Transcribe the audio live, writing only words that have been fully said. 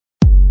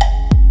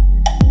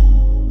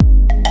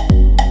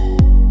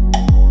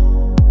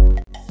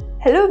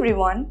Hello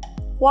everyone,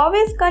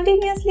 Huawei is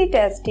continuously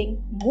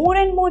testing more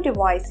and more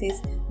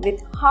devices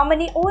with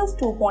HarmonyOS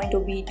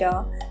 2.0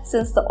 beta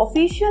since the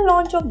official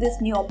launch of this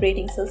new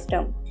operating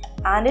system,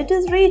 and it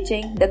is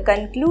reaching the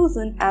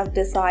conclusion as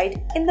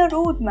decided in the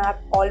roadmap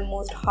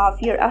almost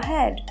half year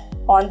ahead.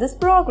 On this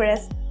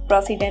progress,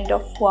 President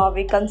of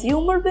Huawei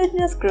Consumer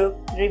Business Group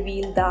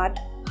revealed that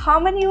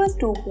HarmonyOS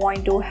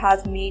 2.0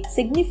 has made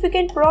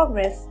significant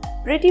progress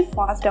pretty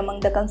fast among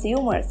the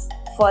consumers.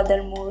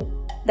 Furthermore,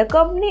 the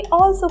company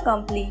also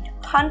completed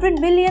 100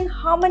 million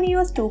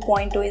HarmonyOS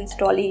 2.0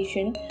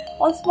 installation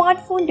on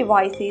smartphone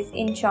devices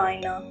in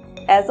China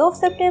as of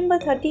September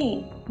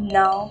 13.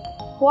 Now,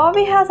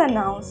 Huawei has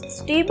announced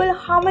stable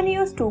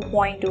HarmonyOS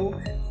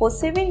 2.0 for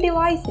 7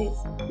 devices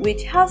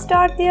which have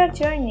started their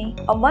journey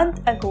a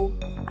month ago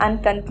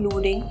and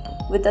concluding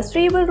with a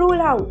stable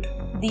rollout.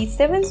 These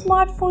 7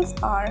 smartphones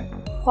are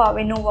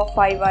Huawei Nova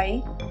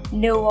 5i,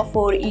 Nova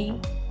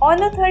 4e,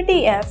 Honor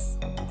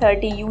 30s,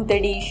 30 Youth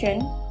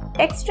Edition,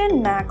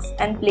 Extend Max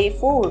and Play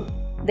 4.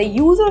 The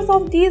users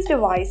of these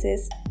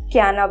devices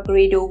can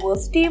upgrade over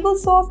stable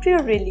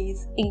software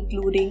release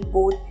including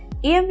both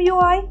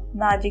AMUI,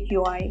 Magic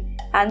UI,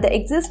 and the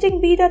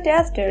existing beta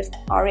testers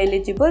are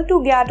eligible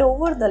to get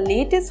over the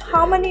latest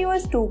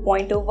HarmonyOS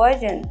 2.0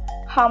 version.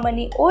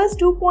 HarmonyOS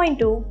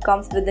 2.0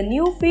 comes with the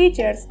new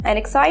features and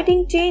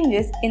exciting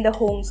changes in the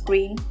home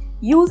screen,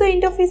 user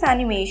interface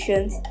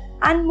animations,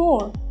 and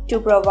more to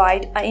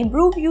provide an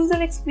improved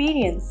user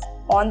experience.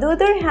 On the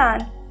other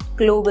hand,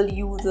 global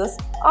users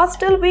are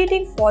still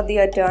waiting for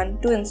their turn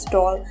to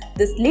install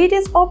this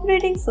latest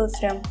operating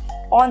system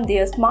on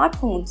their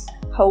smartphones.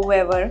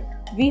 However,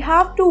 we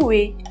have to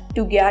wait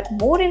to get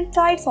more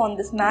insights on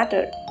this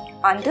matter.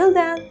 Until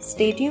then,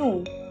 stay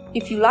tuned.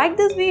 If you like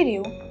this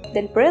video,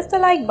 then press the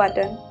like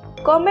button,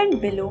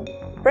 comment below,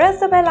 press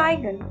the bell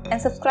icon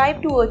and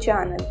subscribe to our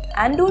channel.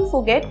 And don't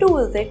forget to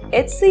visit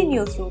HC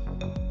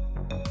Newsroom.